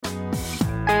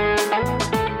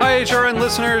HRN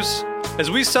listeners.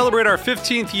 As we celebrate our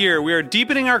 15th year, we are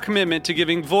deepening our commitment to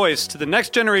giving voice to the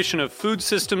next generation of food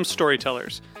systems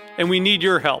storytellers, and we need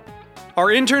your help. Our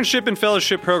internship and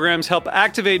fellowship programs help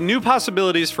activate new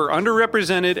possibilities for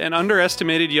underrepresented and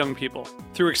underestimated young people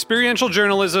through experiential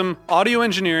journalism, audio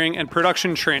engineering, and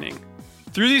production training.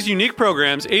 Through these unique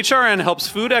programs, HRN helps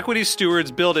food equity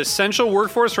stewards build essential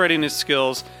workforce readiness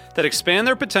skills that expand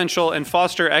their potential and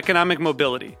foster economic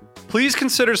mobility. Please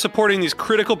consider supporting these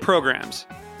critical programs.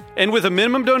 And with a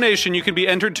minimum donation, you can be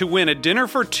entered to win a dinner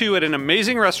for two at an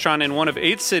amazing restaurant in one of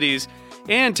 8 cities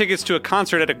and tickets to a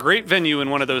concert at a great venue in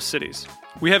one of those cities.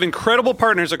 We have incredible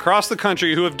partners across the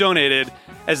country who have donated,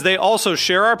 as they also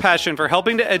share our passion for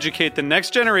helping to educate the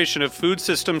next generation of food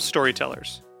systems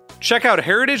storytellers. Check out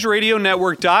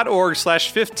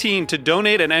heritageradionetwork.org/15 to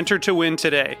donate and enter to win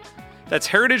today. That's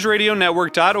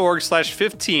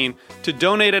heritageradionetwork.org/15 to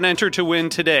donate and enter to win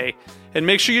today. And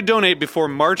make sure you donate before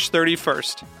March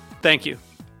 31st. Thank you.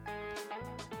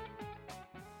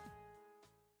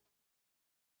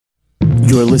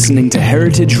 You're listening to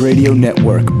Heritage Radio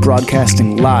Network,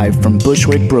 broadcasting live from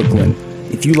Bushwick, Brooklyn.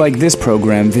 If you like this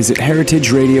program, visit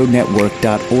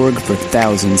heritageradionetwork.org for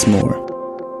thousands more.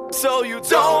 So you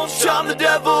don't charm the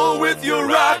devil with your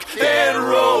rock and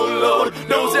roll load.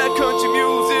 Knows that country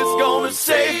music's gonna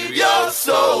save your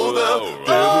soul. The devil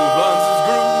runs his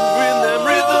groove in them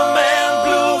rhythm and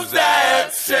blues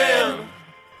that sound.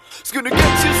 It's gonna get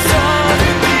you sun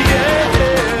in the air.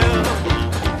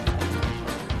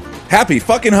 Happy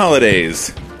fucking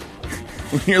holidays!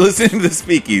 You're listening to the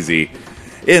Speakeasy.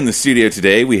 In the studio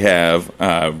today, we have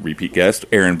repeat guest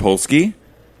Aaron Polsky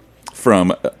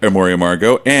from Amoria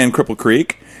Margo and Cripple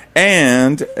Creek.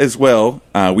 And as well,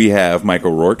 we have Mike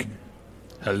O'Rourke.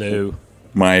 Hello.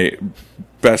 My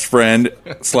best friend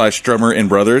 / drummer in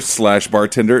Brothers /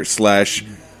 bartender /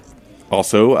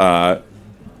 also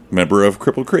member of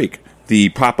Cripple Creek, the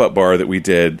pop-up bar that we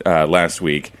did last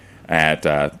week at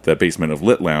the basement of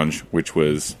Lit Lounge, which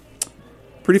was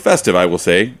pretty festive, I will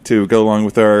say, to go along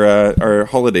with our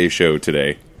holiday show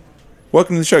today.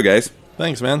 Welcome to the show, guys.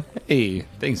 Thanks, man. Hey,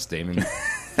 thanks, Damon.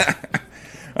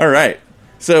 All right.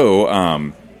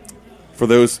 So, for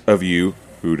those of you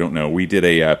who don't know, we did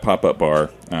a pop-up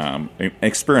bar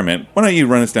experiment. Why don't you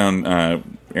run us down,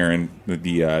 Aaron,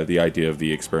 the idea of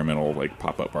the experimental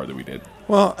pop-up bar that we did?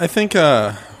 Well, I think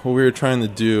what we were trying to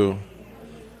do,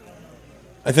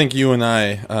 I think you and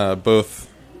I both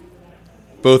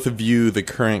view the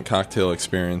current cocktail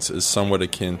experience as somewhat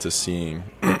akin to seeing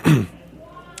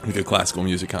like a classical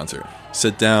music concert.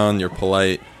 Sit down, you're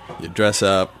polite, you dress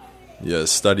up, you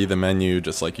study the menu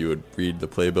just like you would read the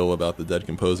playbill about the dead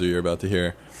composer you're about to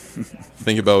hear.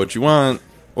 Think about what you want,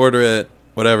 order it,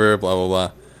 whatever, blah, blah,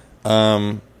 blah.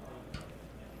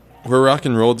 We're rock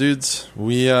and roll dudes.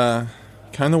 We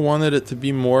kind of wanted it to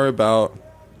be more about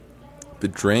the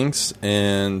drinks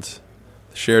and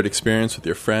the shared experience with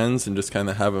your friends and just kind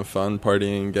of having fun,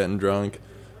 partying, getting drunk,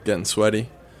 getting sweaty.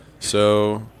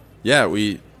 So, yeah,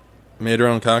 we made our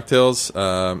own cocktails,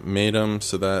 made them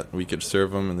so that we could serve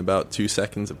them in about 2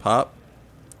 seconds a pop.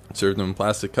 Served them in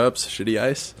plastic cups, shitty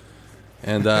ice,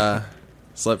 and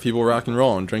just let people rock and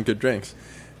roll and drink good drinks.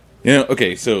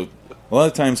 Okay, so a lot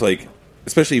of times,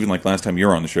 especially even last time you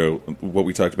were on the show, what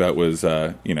we talked about was,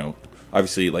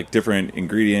 obviously different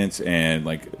ingredients and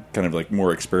kind of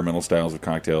more experimental styles of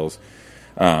cocktails,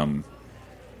 kind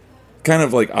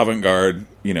of avant-garde,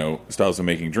 styles of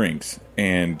making drinks.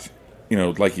 And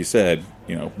like you said,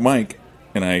 Mike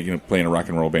and I, play in a rock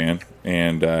and roll band,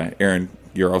 and Aaron,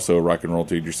 you're also a rock and roll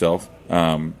dude yourself.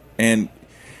 And the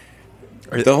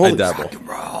whole I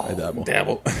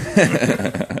dabble.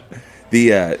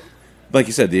 Like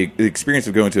you said, the experience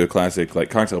of going to a classic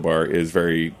cocktail bar is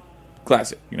very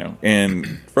classic,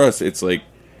 And for us, it's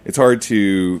it's hard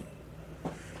to.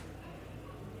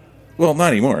 Well,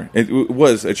 not anymore. It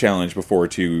was a challenge before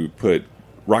to put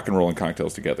rock and roll and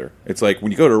cocktails together. It's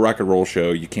when you go to a rock and roll show,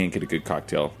 you can't get a good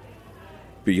cocktail,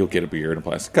 but you'll get a beer in a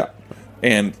plastic cup.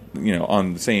 And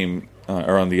on the same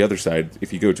or on the other side,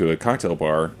 if you go to a cocktail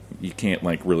bar, you can't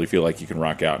really feel like you can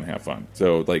rock out and have fun.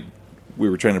 So we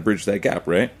were trying to bridge that gap,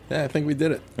 right? Yeah, I think we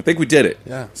did it.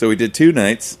 Yeah. So we did 2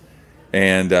 nights,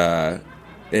 and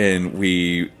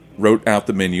we wrote out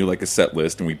the menu like a set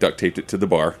list, and we duct taped it to the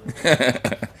bar.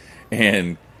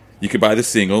 And you could buy the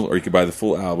single, or you could buy the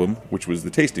full album, which was the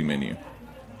tasting menu.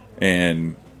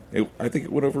 And I think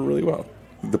it went over really well.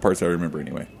 The parts I remember,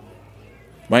 anyway.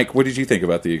 Mike, what did you think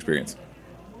about the experience?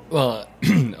 Well,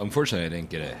 unfortunately, I didn't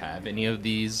get to have any of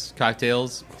these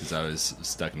cocktails because I was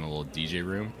stuck in a little DJ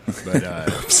room. But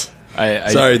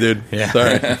sorry, dude. Yeah.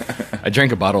 Sorry. I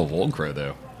drank a bottle of Old Crow,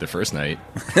 though. the first night.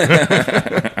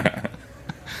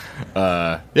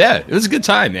 Yeah, it was a good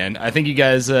time, man. I think you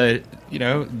guys,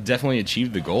 definitely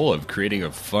achieved the goal of creating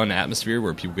a fun atmosphere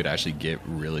where people could actually get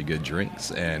really good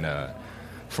drinks. And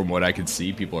from what I could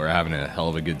see, people are having a hell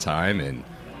of a good time. And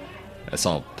I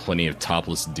saw plenty of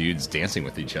topless dudes dancing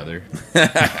with each other.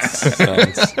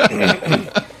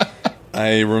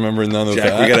 I remember none of Jack,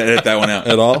 that. we got to edit that one out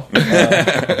at all.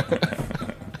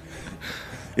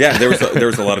 Yeah, there was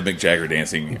a lot of Mick Jagger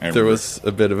dancing. There was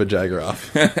a bit of a Jagger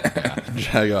off.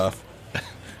 Jag off.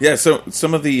 Yeah, so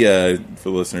some of the, for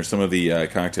the listeners, some of the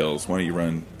cocktails, why don't you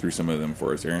run through some of them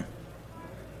for us, Aaron?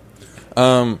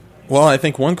 Well, I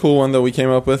think one cool one that we came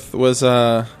up with was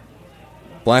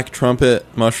black trumpet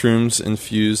mushrooms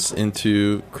infused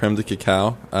into creme de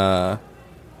cacao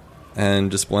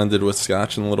and just blended with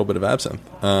scotch and a little bit of absinthe.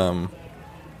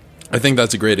 I think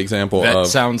that's a great example That of...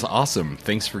 sounds awesome.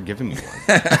 Thanks for giving me one.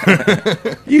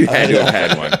 You had to have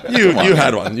had one. You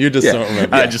had one. You just don't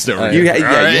remember. I just don't remember. You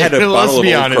had a bottle of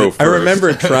Old Crow first. I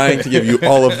remember trying to give you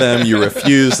all of them. You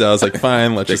refused. I was like,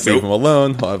 fine, let's just leave them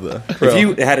alone. I'll have the Crow. If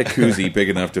you had a koozie big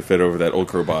enough to fit over that Old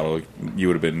Crow bottle, you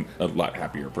would have been a lot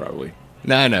happier, probably.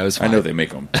 No, it's fine. I know they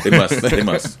make them. They must. They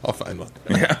must. I'll find one.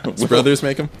 Yeah. His brothers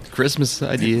make them? Christmas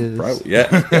ideas. Probably.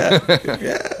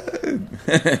 Yeah.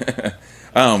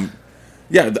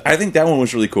 Yeah, I think that one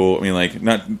was really cool. I mean, like,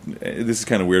 this is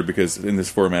kind of weird because in this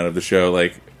format of the show,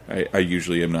 like, I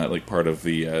usually am not like part of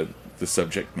the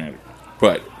subject matter,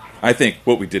 but I think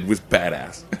what we did was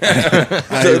badass.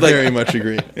 I very much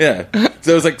agree. Yeah,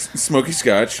 so it was like smoky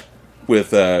scotch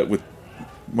with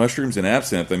mushrooms and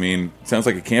absinthe. I mean, sounds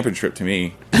like a camping trip to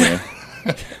me. You know?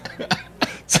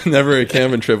 It's never a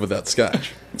camping trip without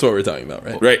scotch. That's what we're talking about,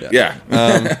 right? Right? Yeah.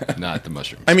 Not the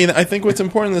mushrooms. I mean, I think what's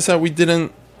important is that we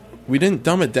didn't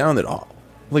dumb it down at all.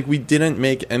 Like, we didn't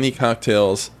make any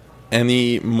cocktails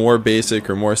any more basic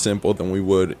or more simple than we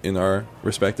would in our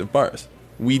respective bars.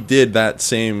 We did that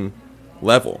same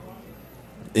level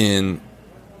in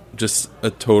just a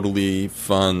totally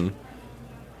fun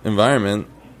environment.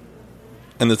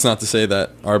 And that's not to say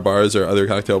that our bars or other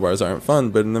cocktail bars aren't fun,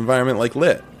 but an environment like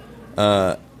Lit.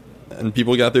 And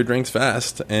people got their drinks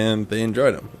fast, and they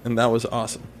enjoyed them. And that was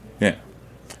awesome. Yeah.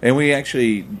 And we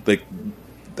actually, like...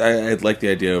 I like the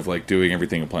idea of like doing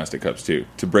everything in plastic cups too,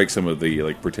 to break some of the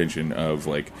like pretension of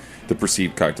like the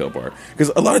perceived cocktail bar.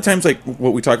 Because a lot of times, like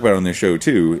what we talk about on this show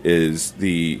too, is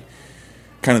the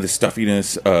kind of the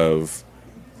stuffiness of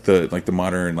the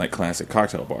modern like classic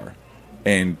cocktail bar,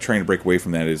 and trying to break away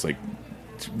from that is like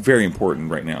very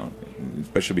important right now,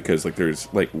 especially because like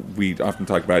there's like we often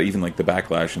talk about even like the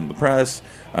backlash in the press,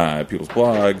 people's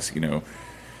blogs, you know.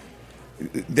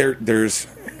 There's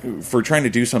for trying to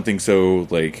do something so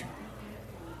like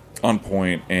on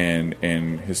point and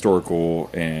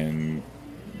historical and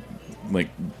like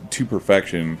to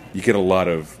perfection, you get a lot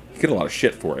of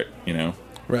shit for it, you know.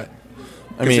 Right.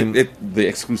 I mean, the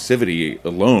exclusivity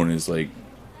alone is like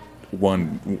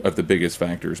one of the biggest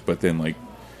factors, but then like,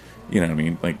 you know what I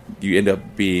mean, like you end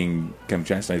up being kind of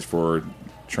chastised for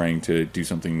trying to do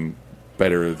something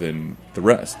better than the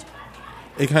rest.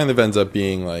 It kind of ends up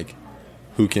being like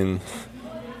who can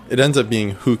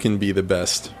be the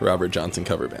best Robert Johnson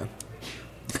cover band.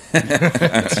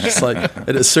 It's just like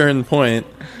at a certain point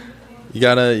you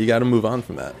gotta move on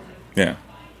from that. Yeah.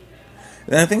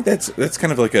 And I think that's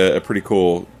kind of like a pretty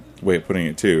cool way of putting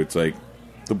it too. It's like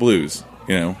the blues,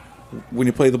 you know. When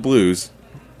you play the blues,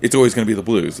 it's always going to be the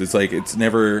blues. It's like it's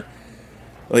never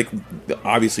like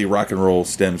obviously rock and roll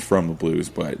stems from the blues,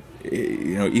 but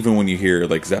you know, even when you hear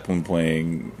like Zeppelin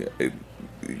playing,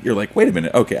 you're like, wait a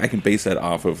minute, okay, I can base that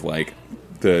off of like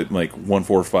the like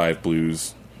 1-4-5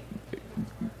 blues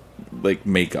like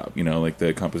makeup, you know, like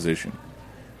the composition.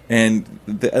 And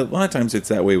a lot of times it's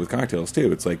that way with cocktails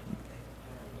too. It's like,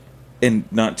 and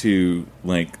not to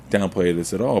like downplay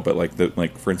this at all, but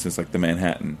like for instance, like the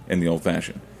Manhattan and the Old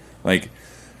Fashioned. Like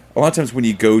a lot of times when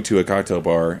you go to a cocktail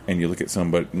bar and you look at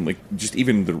somebody, like just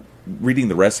even reading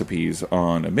the recipes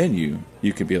on a menu,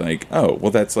 you can be like, oh,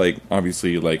 well, that's like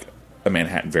obviously like a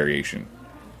Manhattan variation.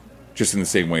 Just in the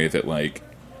same way that like,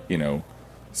 you know,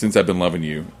 Since I've Been Loving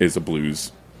You is a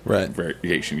blues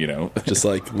variation, you know. Just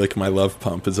like Lick My Love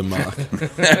Pump is a mock.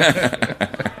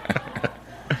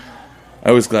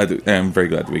 I'm very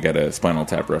glad that we got a Spinal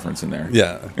Tap reference in there.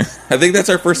 Yeah. I think that's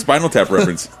our first Spinal Tap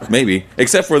reference, maybe.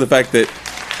 Except for the fact that...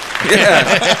 Yeah.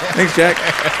 Thanks, Jack.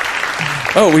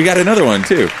 Oh, we got another one,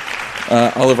 too.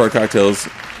 All of our cocktails,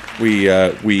 we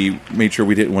made sure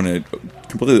we didn't want to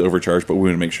completely overcharge, but we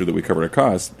want to make sure that we covered our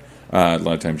costs. A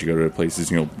lot of times you go to places,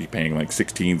 you'll be paying like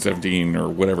 16, 17, or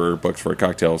whatever bucks for a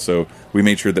cocktail. So we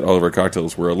made sure that all of our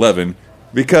cocktails were 11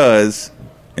 because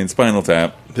and Spinal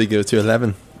Tap. They go to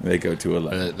 11. They go to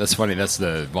 11. That's funny. That's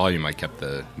the volume I kept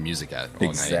the music at all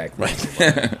Exactly.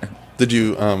 night.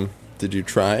 Did you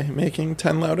try making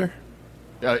 10 louder?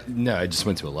 No, I just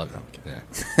went to 11. Yeah.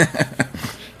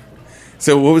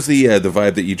 So what was the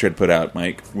vibe that you tried to put out,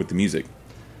 Mike, with the music?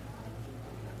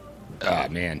 Oh,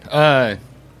 man.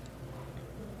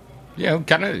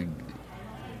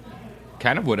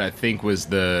 Kind of what I think was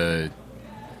the...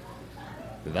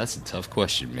 That's a tough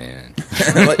question, man.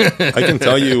 I can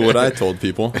tell you what I told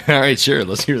people. All right, sure.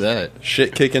 Let's hear that.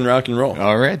 Shit kicking rock and roll.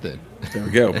 All right, then. There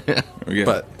we go. There we go.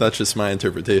 But that's just my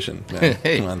interpretation. Man.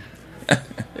 Hey. Come on.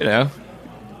 You know,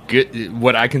 good.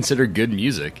 What I consider good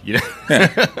music. You know,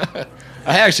 I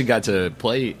actually got to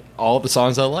play all the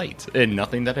songs I liked and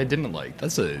nothing that I didn't like.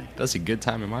 That's a good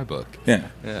time in my book. Yeah.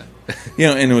 Yeah.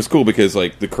 And it was cool because,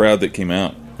 like, the crowd that came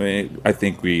out, I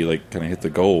think we, like, kind of hit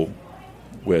the goal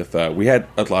with, we had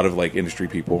a lot of, like, industry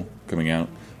people coming out,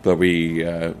 but we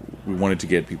wanted to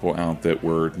get people out that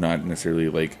were not necessarily,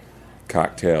 like,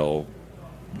 cocktail,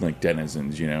 like,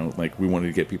 denizens, you know? Like, we wanted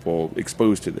to get people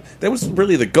exposed to that was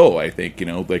really the goal, I think, you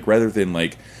know? Like, rather than,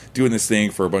 like, doing this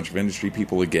thing for a bunch of industry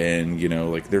people again, you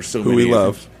know? Like, there's so many... Who we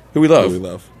love. You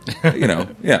know,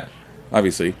 yeah,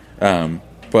 obviously.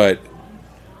 But,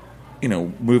 you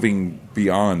know, moving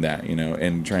beyond that, you know,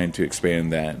 and trying to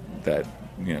expand that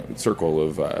you know, circle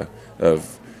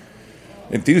of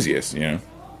enthusiasts, you know.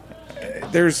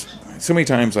 There's so many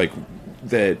times, like,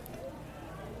 that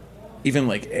even,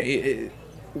 like, it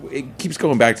keeps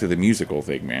going back to the musical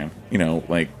thing, man. You know,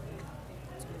 like,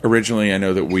 originally I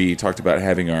know that we talked about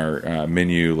having our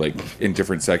menu, like, in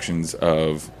different sections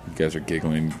of... You guys are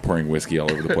giggling, pouring whiskey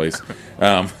all over the place.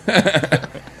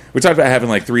 We talked about having,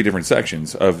 like, 3 different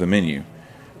sections of the menu.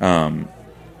 Having,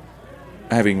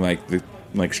 like, the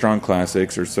strong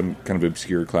classics or some kind of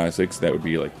obscure classics. That would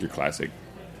be, like, your classic,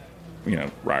 you know,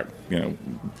 rock, you know,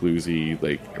 bluesy,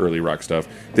 like, early rock stuff.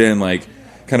 Then, like,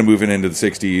 kind of moving into the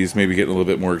 60s, maybe getting a little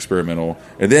bit more experimental.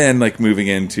 And then, like, moving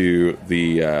into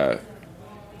the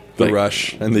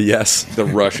Rush and the Yes. The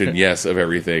Rush and Yes of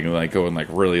everything. Like, going, like,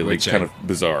 really, like, kind of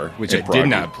bizarre. Which I did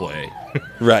not play.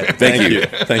 Right. Thank you.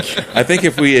 Thank you. I think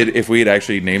if we had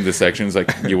actually named the sections,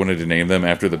 like, you wanted to name them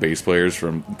after the bass players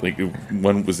from, like,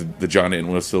 one was the John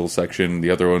Entwistle section,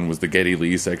 the other one was the Geddy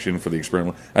Lee section for the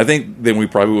experimental. I think then we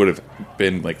probably would have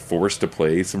been, like, forced to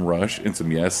play some Rush and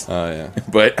some Yes. Oh, yeah.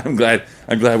 But I'm glad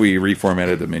we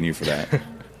reformatted the menu for that.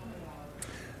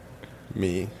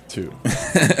 Me too.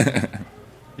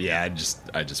 Yeah, I just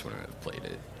want to have played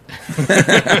it.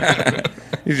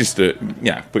 You just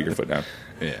put your foot down.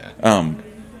 Yeah.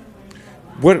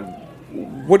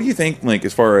 What do you think, like,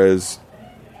 as far as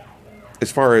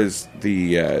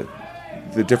the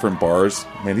different bars?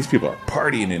 Man, these people are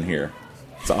partying in here.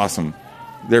 It's awesome.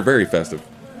 They're very festive.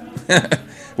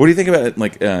 What do you think about,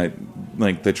 like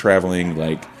the traveling,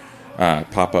 like,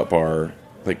 pop-up bar?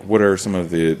 Like, what are some of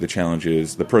the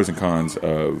challenges, the pros and cons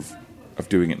of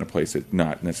doing it in a place that's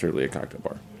not necessarily a cocktail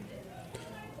bar?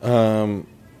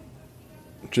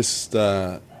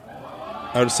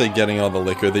 I would say getting all the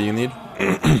liquor that you need.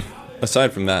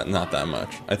 Aside from that, not that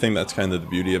much. I think that's kind of the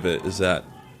beauty of it, is that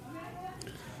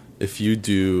if you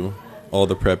do all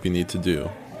the prep you need to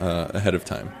do ahead of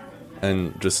time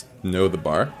and just know the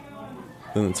bar,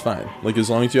 then it's fine. Like, as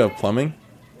long as you have plumbing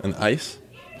and ice,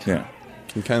 Yeah.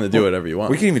 you can kind of do whatever you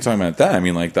want. We can even talk about that. I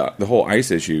mean, like, the whole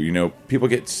ice issue, you know, people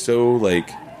get so, like,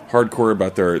 hardcore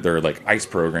about their like, ice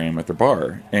program at their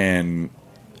bar. And,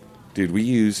 dude, we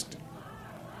used,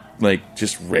 like,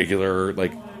 just regular,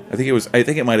 like, I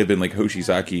think it might have been, like,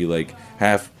 Hoshizaki, like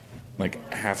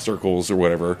half circles or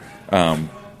whatever.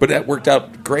 But that worked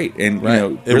out great. And, Right. you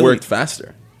know, It really, worked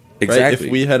faster. Exactly. Right?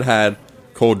 If we had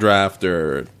cold draft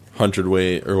or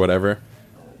 100-weight or whatever,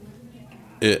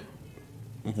 it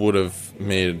would have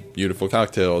made beautiful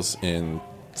cocktails in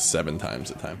 7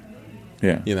 times the time.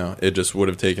 Yeah. You know, it just would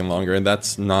have taken longer, and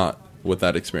that's not what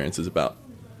that experience is about.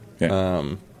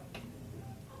 Yeah.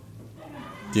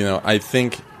 You know, I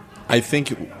think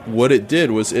what it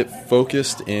did was it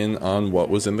focused in on what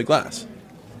was in the glass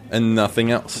and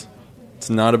nothing else.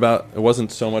 It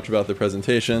wasn't so much about the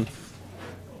presentation.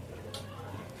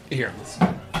 Here.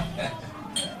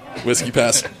 Whiskey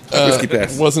pass. Whiskey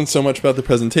pass. Wasn't so much about the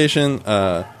presentation.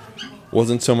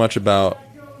 Wasn't so much about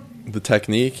the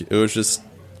technique. It was just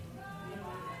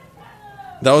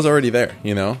that was already there.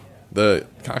 You know, the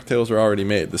cocktails were already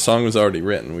made. The song was already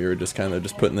written. We were just kind of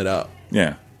just putting it out.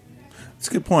 Yeah. It's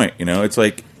a good point. You know, it's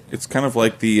kind of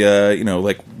like the, you know,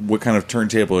 like, what kind of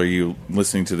turntable are you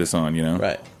listening to this on, you know?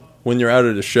 Right. When you're out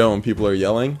at a show and people are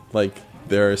yelling, like,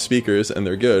 there are speakers and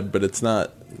they're good, but it's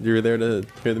not, you're there to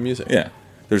hear the music. Yeah.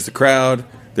 There's the crowd,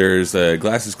 there's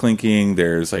glasses clinking,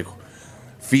 there's like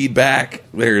feedback,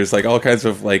 there's like all kinds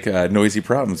of like noisy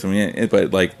problems. I mean,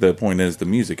 but like the point is the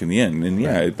music in the end, and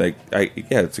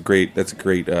that's a great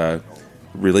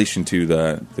relation to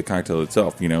the cocktail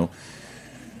itself. You know,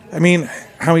 I mean,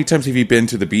 how many times have you been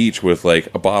to the beach with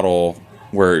like a bottle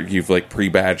where you've like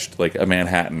pre-batched like a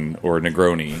Manhattan or a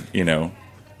Negroni? You know,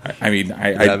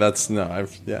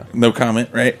 no comment,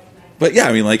 right? But yeah,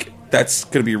 I mean, like that's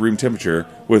going to be room temperature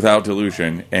without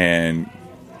dilution, and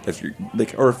that's your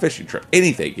like, or a fishing trip,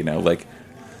 anything, you know, like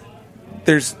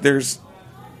there's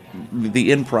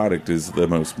the end product is the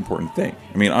most important thing.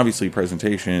 I mean, obviously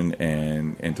presentation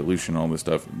and dilution, all this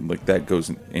stuff like that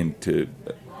goes into,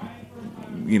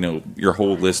 you know, your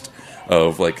whole list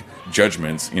of like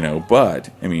judgments, you know, but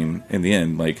I mean, in the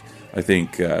end, like I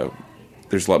think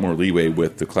there's a lot more leeway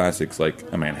with the classics like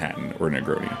a Manhattan or a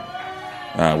Negroni.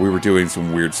 We were doing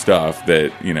some weird stuff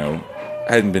that, you know,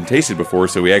 hadn't been tasted before,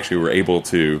 so we actually were able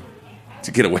to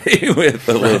get away with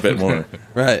a little bit more.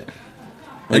 Right.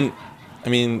 And, I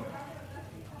mean,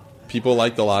 people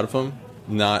liked a lot of them.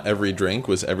 Not every drink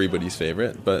was everybody's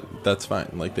favorite, but that's fine.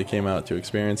 Like, they came out to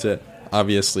experience it.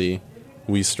 Obviously,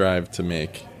 we strive to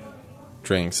make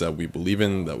drinks that we believe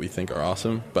in, that we think are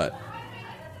awesome, but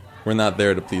we're not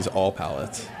there to please all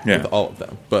palates with all of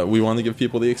them. But we want to give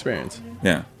people the experience.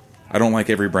 Yeah. I don't like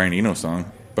every Brian Eno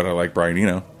song, but I like Brian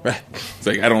Eno. Right. It's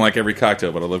like I don't like every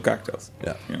cocktail, but I love cocktails.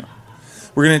 Yeah. You know.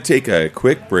 We're going to take a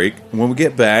quick break. When we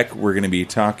get back, we're going to be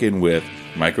talking with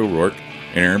Mike O'Rourke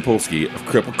and Aaron Polsky of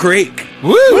Cripple Creek.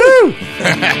 Woo! Woo!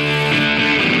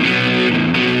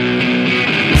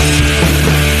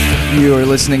 You are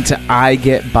listening to I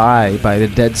Get By the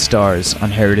Dead Stars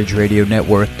on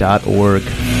heritageradionetwork.org.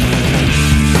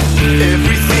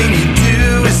 Everything you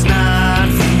do is not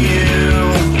for you.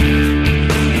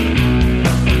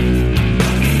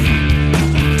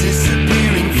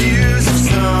 Disappearing views of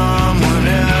someone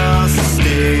else's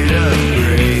state of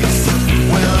grace.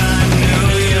 Well, I know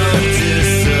you're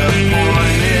disappointed.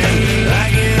 I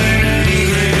get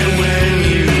angry when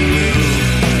you move.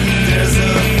 There's a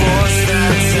force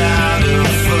that's out of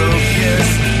focus,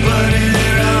 but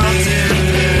it all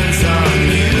depends on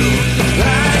you. I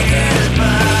get by.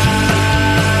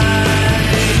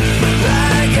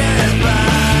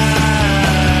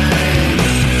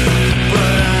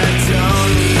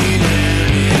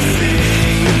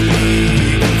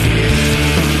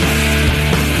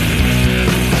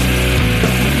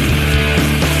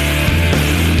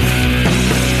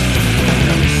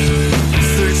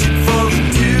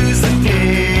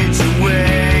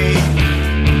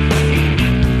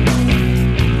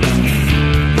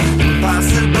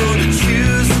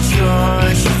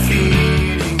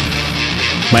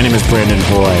 My name is Brandon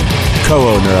Hoy,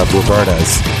 co-owner of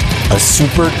Roberta's, a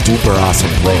super duper awesome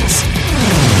place.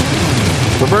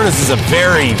 Roberta's is a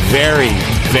very, very,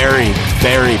 very,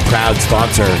 very proud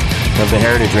sponsor of the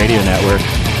Heritage Radio Network.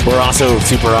 We're also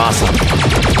super awesome.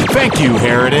 Thank you,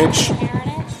 Heritage.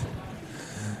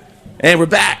 And we're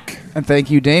back. And thank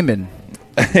you, Damon.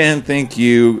 And thank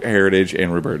you, Heritage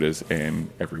and Roberta's and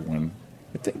everyone.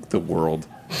 I think the world.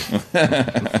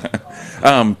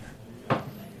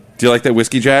 Do you like that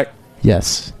whiskey, Jack?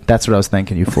 Yes, that's what I was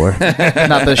thanking you for.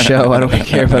 Not the show. I don't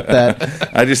care about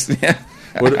that. I just... Yeah.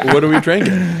 What are we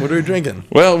drinking? What are we drinking?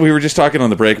 Well, we were just talking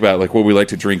on the break about like what we like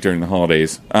to drink during the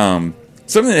holidays. Something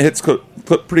that hits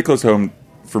pretty close home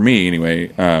for me,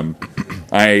 anyway.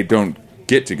 I don't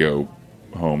get to go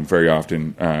home very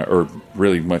often, or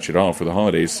really much at all for the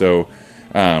holidays. So,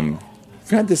 we've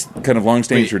had this kind of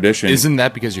long-standing tradition. Isn't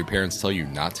that because your parents tell you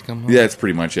not to come home? Yeah, that's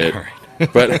pretty much it. All right.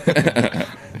 But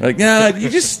like, no, you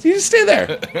just stay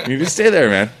there. You just stay there,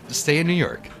 man. Just stay in New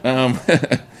York.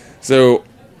 So,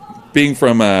 being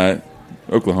from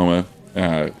Oklahoma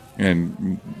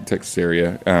and Texas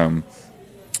area,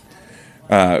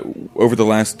 over the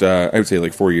last, I would say,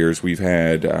 like 4 years, we've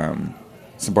had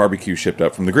some barbecue shipped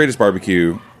up from the greatest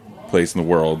barbecue place in the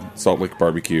world, Salt Lick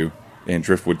Barbecue in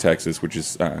Driftwood, Texas, which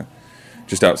is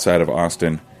just outside of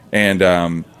Austin.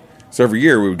 And so every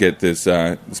year we would get this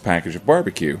package of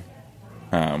barbecue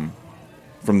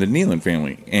from the Nealon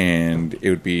family, and it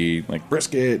would be like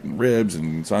brisket and ribs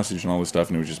and sausage and all this stuff,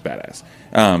 and it was just badass.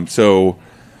 So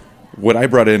what I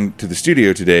brought into the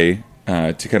studio today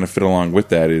to kind of fit along with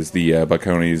that is the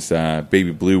Bacone's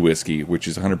Baby Blue whiskey, which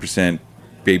is 100%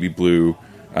 Baby Blue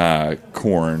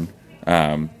corn.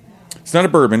 It's not a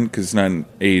bourbon because it's not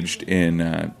aged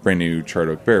in brand new charred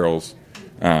oak barrels,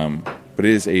 but it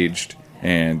is aged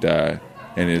and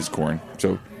is corn.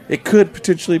 So it could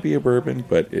potentially be a bourbon,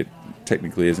 but it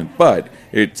technically isn't. But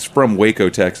it's from Waco,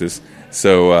 Texas.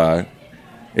 So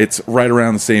It's right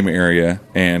around the same area,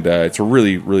 and it's a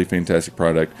really, really fantastic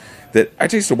product that I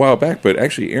tasted a while back. But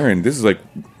actually, Aaron, this is like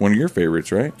one of your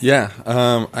favorites, right? Yeah,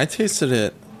 I tasted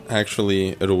it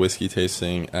actually at a whiskey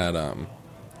tasting at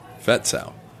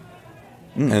Fetzau,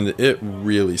 and it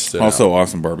really stood out. Also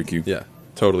awesome barbecue. Yeah,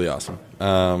 totally awesome.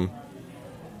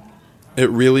 It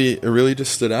really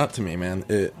just stood out to me, man.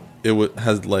 It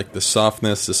has like the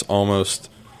softness, this almost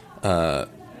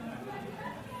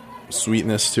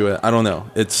sweetness to it. I don't know.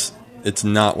 It's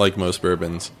not like most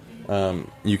bourbons.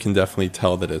 You can definitely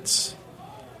tell that it's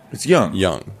young.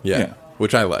 Yeah,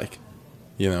 which I like.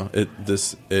 You know,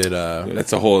 that's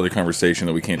a whole other conversation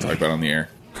that we can't talk about on the air.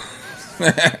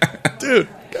 Dude,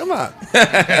 come on.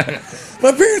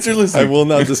 My parents are listening. I will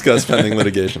not discuss pending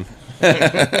litigation.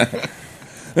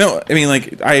 No, I mean,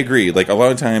 like, I agree. Like, a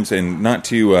lot of times, and not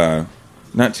to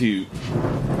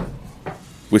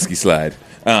whiskey slide,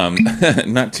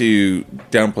 not to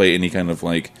downplay any kind of,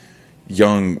 like,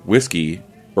 young whiskey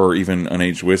or even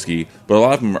unaged whiskey, but a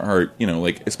lot of them are, you know,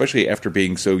 like, especially after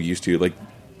being so used to, like,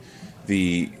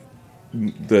 the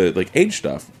like, aged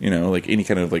stuff, you know, like, any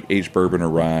kind of, like, aged bourbon or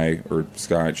rye or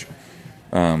scotch.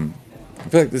 I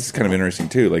feel like this is kind of interesting,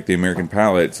 too. Like, the American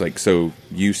palate's, like, so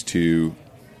used to,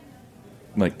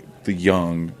 like, the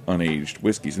young, unaged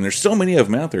whiskeys. And there's so many of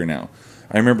them out there now.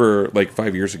 I remember, like,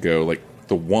 5 years ago, like,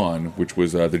 the one, which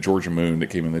was the Georgia Moon that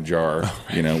came in the jar,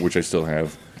 you know, which I still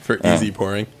have. For easy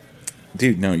pouring?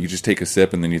 Dude, no, you just take a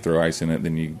sip and then you throw ice in it,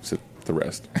 then you sip the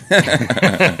rest.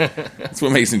 That's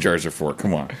what mason jars are for.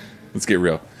 Come on. Let's get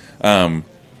real.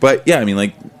 But, yeah, I mean,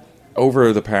 like,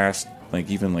 over the past, like,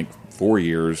 even, like, 4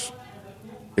 years,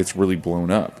 it's really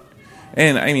blown up.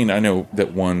 And, I mean, I know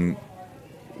that one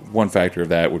factor of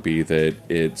that would be that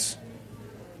it's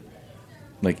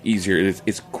like easier,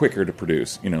 it's quicker to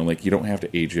produce, you know, like you don't have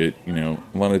to age it, you know,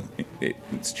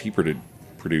 it's cheaper to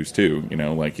produce too, you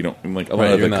know, like you don't, like a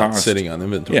lot of you're the not cost sitting on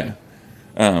inventory. Yeah.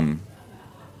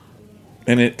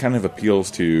 And it kind of appeals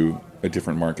to a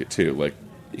different market too, like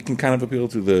it can kind of appeal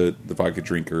to the vodka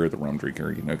drinker, the rum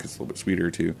drinker, you know, because it's a little bit sweeter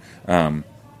too.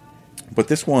 But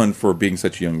this one, for being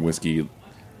such a young whiskey,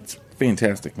 it's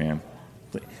fantastic, man.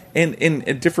 And in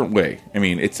a different way. I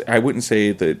mean, I wouldn't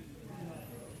say that,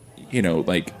 you know,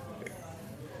 like,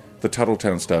 the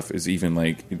Tuttletown stuff is even,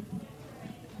 like,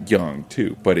 young,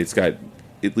 too. But it's got,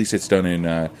 at least it's done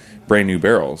in brand new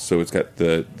barrels. So it's got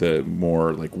the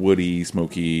more, like, woody,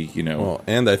 smoky, you know. Well,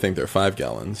 and I think they're 5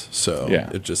 gallons. So yeah.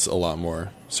 It's just a lot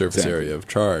more surface area of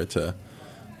char to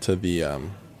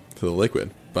the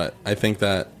liquid. But I think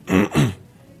that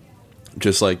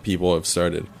just like people have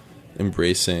started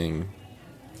embracing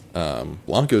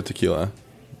Blanco tequila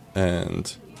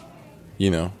and, you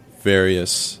know,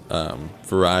 various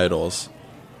varietals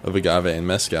of agave and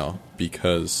mezcal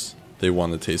because they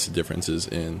want to taste the differences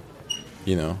in,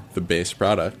 you know, the base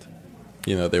product.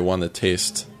 You know, they want to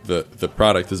taste the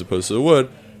product as opposed to the wood.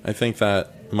 I think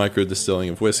that micro distilling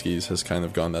of whiskeys has kind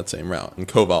of gone that same route. And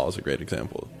Koval is a great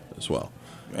example as well.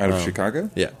 Out of Chicago?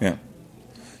 Yeah. Yeah.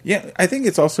 Yeah, I think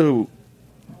it's also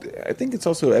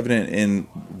evident in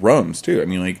rums too. I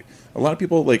mean, like a lot of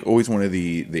people like always wanted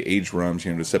the aged rums,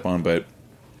 you know, to sip on. But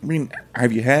I mean,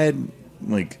 have you had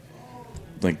like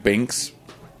Banks,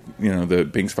 you know, the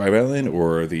Banks 5 Island,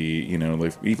 or the, you know,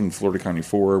 like even Florida County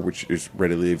 4, which is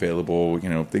readily available, you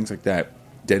know, things like that.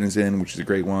 Denizen, which is a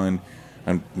great one.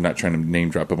 I'm not trying to name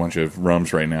drop a bunch of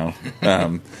rums right now.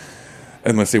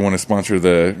 Unless they want to sponsor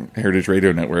the Heritage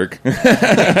Radio Network.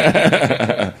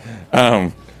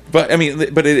 But I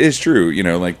mean, but it is true, you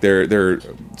know, like there are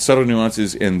subtle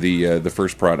nuances in the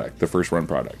first product, the first run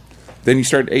product. Then you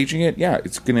start aging it, yeah,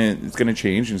 it's gonna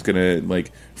change, and it's gonna,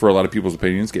 like, for a lot of people's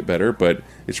opinions, get better. But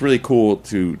it's really cool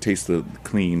to taste the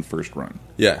clean first run.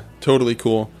 Yeah, totally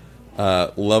cool.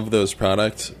 Love those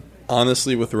products.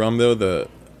 Honestly, with rum though,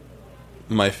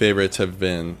 my favorites have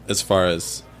been, as far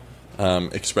as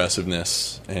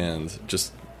expressiveness and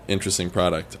just interesting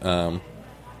product,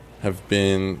 have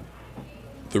been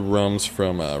the rums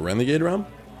from Renegade Rum,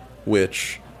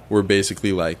 which were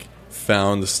basically like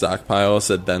found stockpiles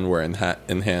that then were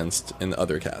enhanced in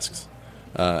other casks.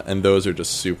 And those are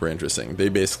just super interesting. They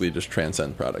basically just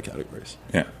transcend product categories.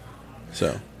 Yeah.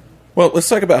 So, well, let's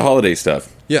talk about holiday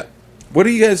stuff. Yeah. What do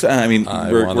you guys? I mean,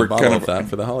 we're kind of that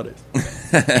for the holidays.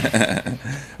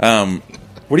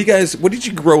 What do you guys? What did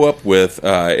you grow up with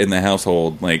in the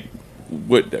household? Like,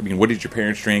 what did your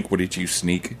parents drink? What did you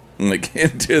sneak like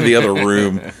into the other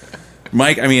room?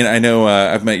 Mike, I mean, I know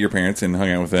I've met your parents and hung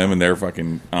out with them, and they're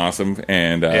fucking awesome.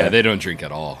 And yeah, they don't drink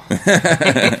at all.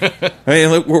 I mean,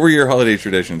 look, what were your holiday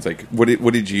traditions? Like, what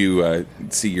did you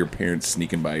see your parents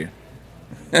sneaking by you?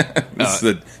 This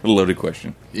is a loaded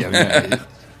question. Yeah,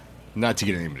 not to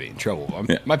get anybody in trouble.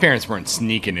 Yeah. My parents weren't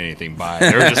sneaking anything by.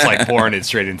 They were just like pouring it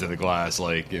straight into the glass,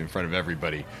 like in front of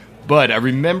everybody. But I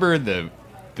remember the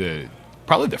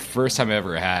probably the first time I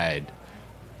ever had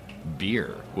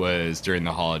beer was during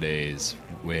the holidays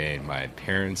when my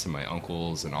parents and my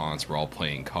uncles and aunts were all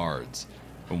playing cards,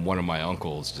 and one of my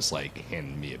uncles just like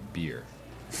handed me a beer.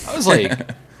 I was like, I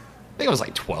think I was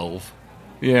like 12,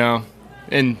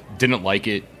 and didn't like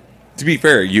it. To be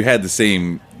fair, you had the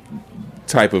same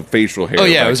type of facial hair. Oh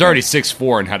yeah, I was then. already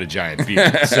 6'4" and had a giant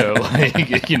beard, so like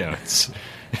it's.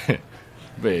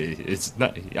 But it's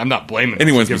not. I'm not blaming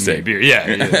Anyone's him for giving me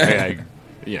mistake. a beer.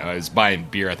 Yeah, I was buying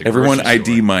beer at the Everyone grocery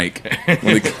ID store. Mike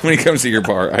when he comes to your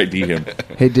bar. ID him.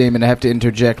 Hey, Damon, I have to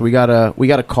interject. We got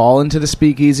a call into the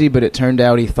speakeasy, but it turned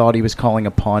out he thought he was calling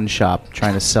a pawn shop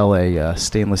trying to sell a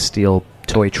stainless steel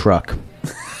toy truck.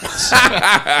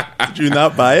 Did you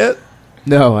not buy it?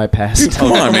 No, I passed.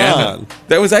 Come on, man. on.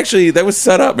 That was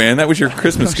set up, man. That was your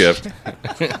Christmas gift.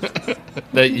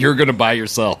 That you're going to buy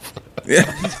yourself.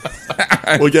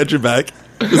 We'll get you back.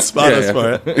 Just spot us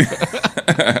for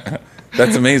it.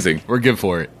 That's amazing. We're good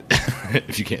for it,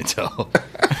 if you can't tell.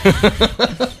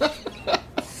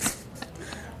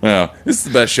 Wow, this is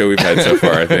the best show we've had so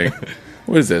far, I think.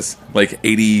 What is this? Like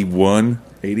 81,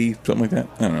 80, something like that?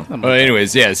 I don't know. Well,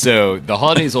 anyways, yeah, so the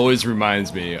holidays always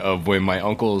reminds me of when my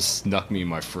uncle snuck me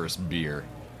my first beer.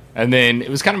 And then it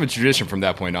was kind of a tradition from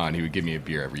that point on. He would give me a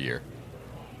beer every year.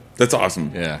 That's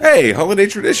awesome. Yeah. Hey, holiday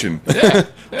tradition.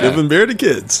 Giving beer to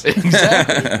kids.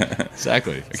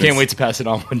 Exactly. I can't wait to pass it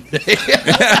on one day.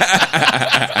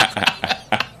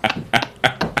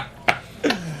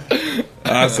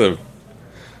 Awesome.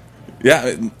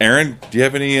 Yeah, Aaron, do you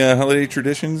have any holiday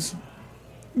traditions?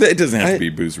 It doesn't have to be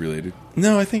booze related.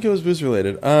 No, I think it was booze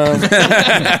related. I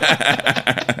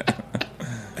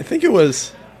think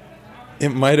it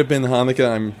might have been Hanukkah.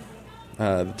 I'm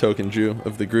the token Jew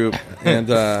of the group.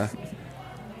 And I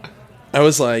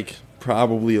was like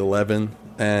probably 11,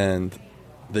 and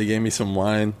they gave me some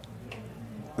wine.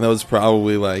 And that was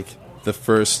probably like the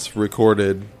first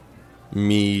recorded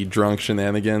me drunk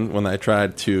shenanigan when I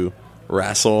tried to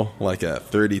wrestle like a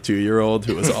 32-year-old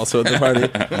who was also at the party.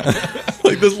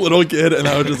 Like this little kid, and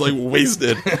I was just like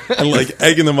wasted and like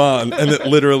egging him on, and it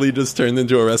literally just turned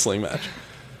into a wrestling match.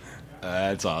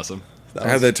 That's awesome.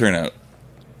 How'd that turn out?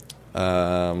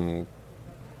 No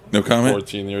comment?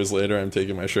 14 years later, I'm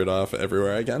taking my shirt off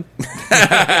everywhere I can.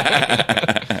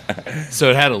 So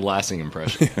it had a lasting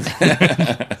impression.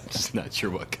 Just not sure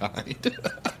what kind.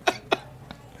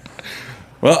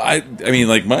 Well, I mean,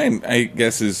 like mine, I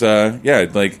guess is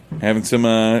like having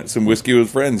some whiskey with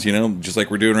friends, just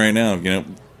like we're doing right now.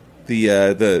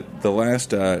 The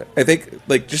last I think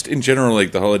like just in general,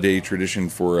 like the holiday tradition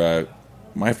for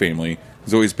my family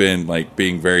has always been like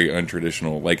being very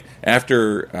untraditional. Like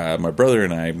after my brother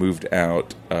and I moved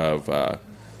out of our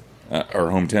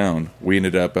hometown, we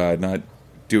ended up not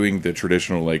doing the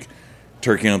traditional like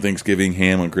turkey on Thanksgiving,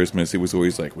 ham on Christmas. It was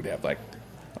always like we'd have like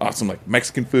awesome like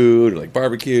Mexican food or like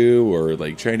barbecue or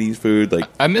like Chinese food. Like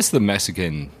I miss the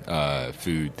Mexican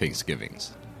food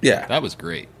Thanksgivings. yeah, That was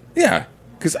great. yeah,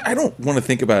 because I don't want to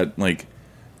think about like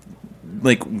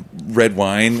red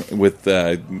wine with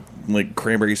like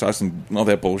cranberry sauce and all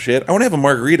that bullshit. I want to have a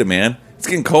margarita, man. It's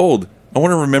getting cold. I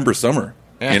want to remember summer.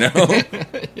 Yeah.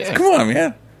 Come on,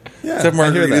 man. Yeah, Let's have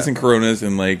I hear margaritas that. and Coronas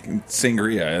and like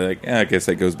sangria. Like, I guess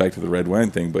that goes back to the red wine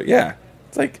thing. But yeah,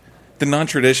 it's like the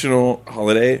non-traditional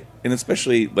holiday, and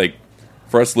especially like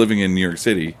for us living in New York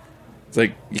City, it's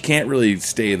like you can't really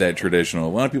stay that traditional.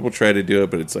 A lot of people try to do it,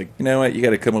 but it's like, you know what? You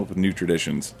got to come up with new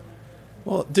traditions.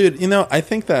 Well, dude, I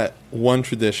think that one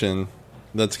tradition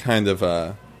that's kind of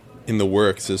in the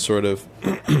works is sort of,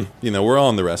 we're all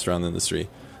in the restaurant industry.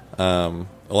 A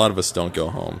lot of us don't go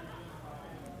home.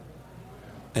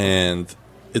 And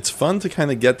it's fun to kind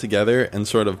of get together and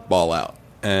sort of ball out.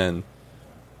 And,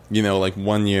 like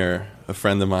one year, a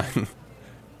friend of mine,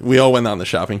 we all went on the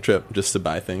shopping trip just to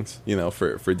buy things,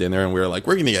 for dinner. And we were like,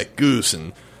 we're going to get goose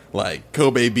and like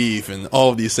Kobe beef and all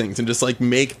of these things and just like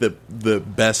make the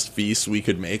best feast we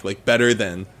could make, like better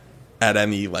than at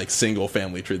any like single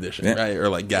family tradition, right? Or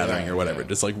like gathering or whatever.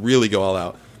 Just like really go all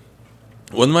out.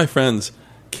 One of my friends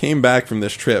came back from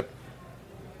this trip,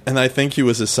 and I think he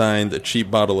was assigned a cheap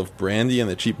bottle of brandy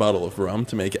and a cheap bottle of rum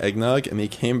to make eggnog, and he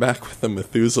came back with a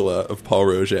Methuselah of Paul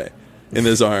Roget in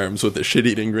his arms with a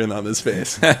shit-eating grin on his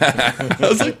face. I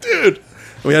was like, dude.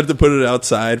 We had to put it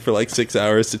outside for like 6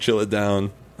 hours to chill it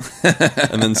down,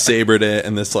 and then sabered it,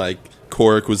 and this like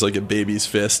cork was like a baby's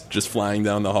fist just flying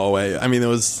down the hallway. I mean, it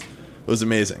was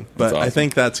amazing. But That's awesome. I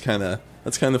think that's kind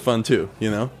of fun too,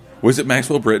 Was it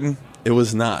Maxwell Britton? It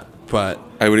was not. but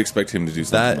I would expect him to do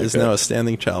something that like is that. now a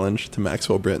standing challenge to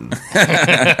Maxwell Britton.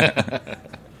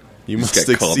 You must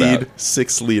get called exceed out.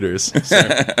 6 liters.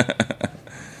 Sir.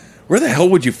 Where the hell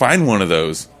would you find one of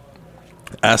those?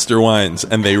 Astor Wines,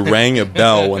 and they rang a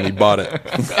bell when he bought it.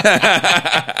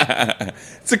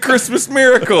 It's a Christmas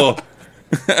miracle. Or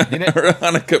a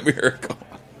Hanukkah miracle.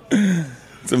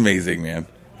 It's amazing, man.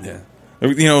 Yeah.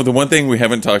 You know, the one thing we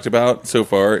haven't talked about so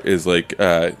far is like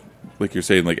you're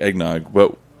saying, like eggnog,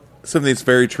 but something that's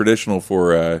very traditional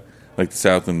for like the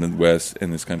South and the West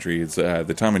in this country is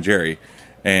the Tom and Jerry,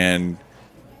 and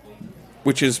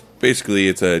which is basically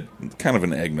it's a kind of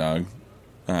an eggnog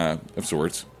of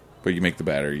sorts, but you make the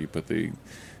batter, you put the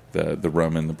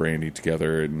rum and the brandy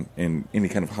together in any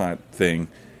kind of hot thing,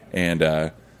 and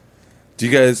do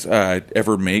you guys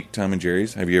ever make Tom and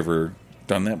Jerry's? Have you ever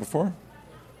done that before?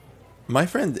 My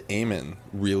friend Eamon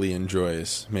really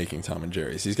enjoys making Tom and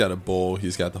Jerry's. He's got a bowl.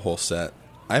 He's got the whole set.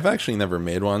 I've actually never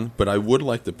made one, but I would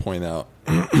like to point out,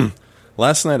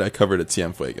 last night I covered at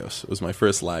Cienfuegos. It was my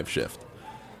first live shift.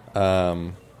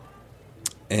 And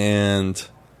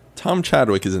Tom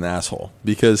Chadwick is an asshole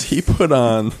because he put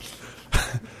on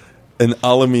an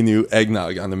Alaminu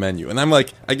eggnog on the menu. And I'm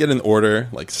like, I get an order,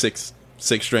 like six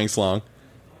drinks long,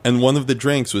 and one of the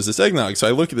drinks was this eggnog. So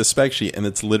I look at the spec sheet, and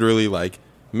it's literally like,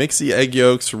 mix the egg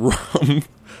yolks, rum,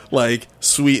 like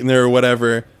sweetener or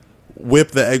whatever,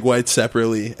 whip the egg whites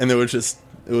separately, and it was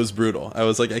brutal. I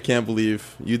was like, I can't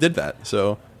believe you did that.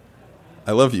 So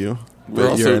I love you,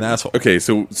 but you're an asshole. Okay,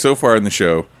 so far in the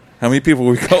show, how many people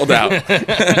we called out?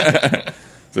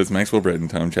 So it's Maxwell Britton,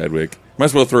 Tom Chadwick. Might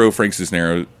as well throw Frank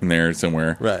Cisnero in there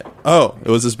somewhere. Right. Oh, it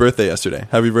was his birthday yesterday.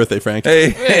 Happy birthday, Frank.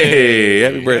 Hey,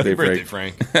 happy birthday,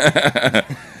 Frank.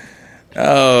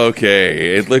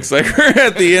 Okay, it looks like we're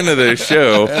at the end of the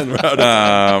show. We're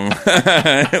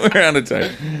out of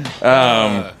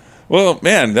time. Well,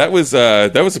 man, that was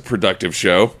a productive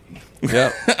show.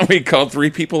 Yeah. We called 3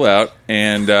 people out,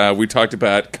 and we talked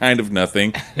about kind of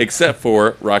nothing except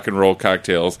for rock and roll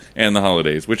cocktails and the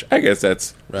holidays, which I guess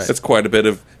that's quite a bit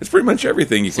of. It's pretty much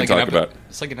everything you can talk about.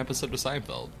 It's like an episode of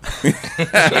Seinfeld.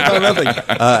 Nothing.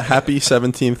 Happy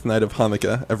 17th night of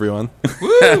Hanukkah, everyone.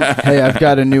 Hey, I've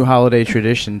got a new holiday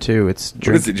tradition too. It's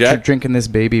is it, Jack? drinking this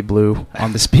baby blue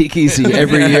on the speakeasy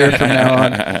every year from now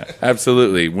on.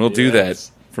 Absolutely, we'll do that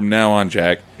from now on,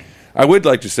 Jack. I would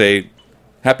like to say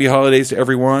happy holidays to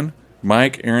everyone.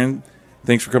 Mike, Aaron,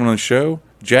 thanks for coming on the show.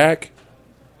 Jack,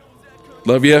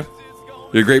 love you.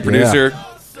 You're a great producer. Yeah.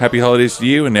 Happy holidays to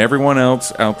you and everyone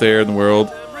else out there in the world.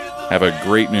 Have a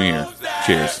great New Year.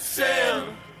 Cheers.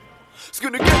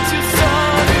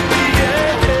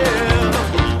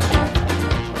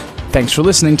 Thanks for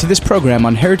listening to this program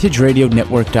on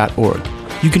heritageradionetwork.org.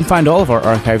 You can find all of our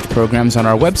archived programs on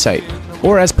our website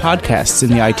or as podcasts in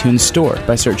the iTunes Store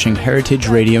by searching Heritage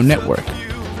Radio Network.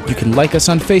 You can like us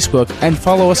on Facebook and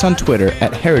follow us on Twitter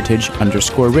at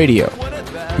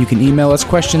heritage_radio. You can email us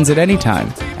questions at any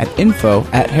time at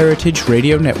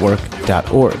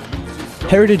info@heritageradionetwork.org.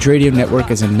 Heritage Radio Network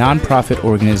is a non-profit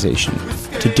organization.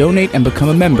 To donate and become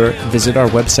a member, visit our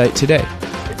website today.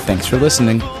 Thanks for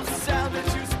listening.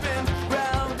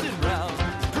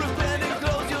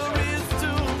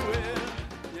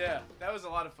 Yeah, that was a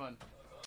lot of fun.